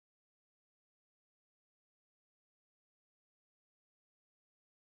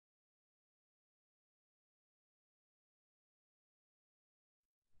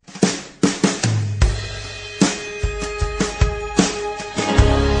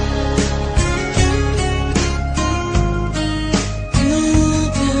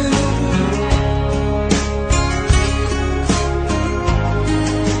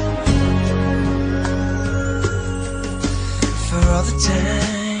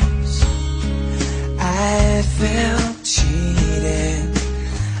felt cheated,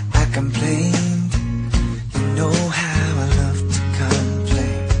 I complained. You know how I love to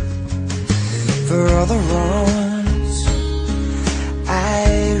complain. For all the wrongs I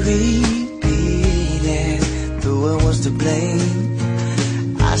repeated, though I was to blame,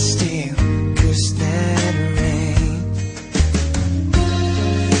 I still cursed that rain.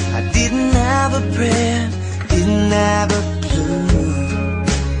 I didn't have a prayer, didn't have a clue,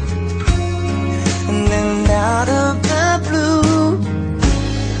 and then out of the blue,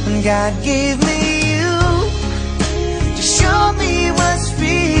 God gave me you to show me what's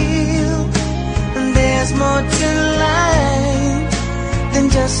real. And there's more to life than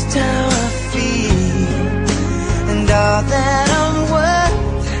just how I feel, and all that I'm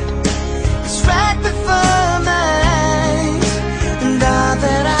worth is right before my eyes, and all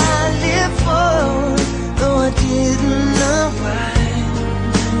that I live for, though I didn't know why,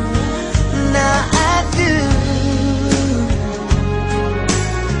 now I do.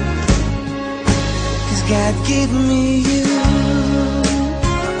 'Cause God gave me you.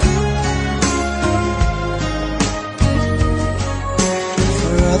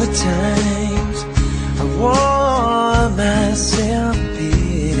 For all the times I wore myself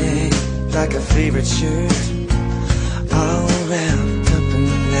beating like a favorite shirt, all wrapped up in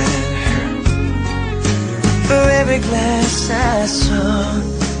that hurt. For every glass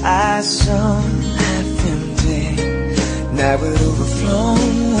I saw half empty, now it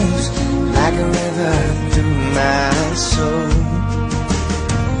overflows like a river through my soul.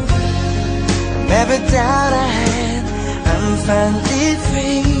 From every doubt I had, I'm finally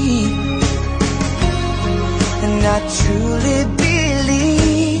free, and I truly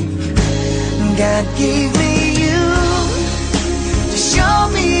believe God gave me you to show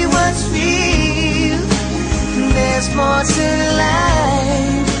me what's real. There's more to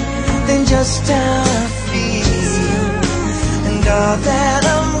life than just how I feel, and all that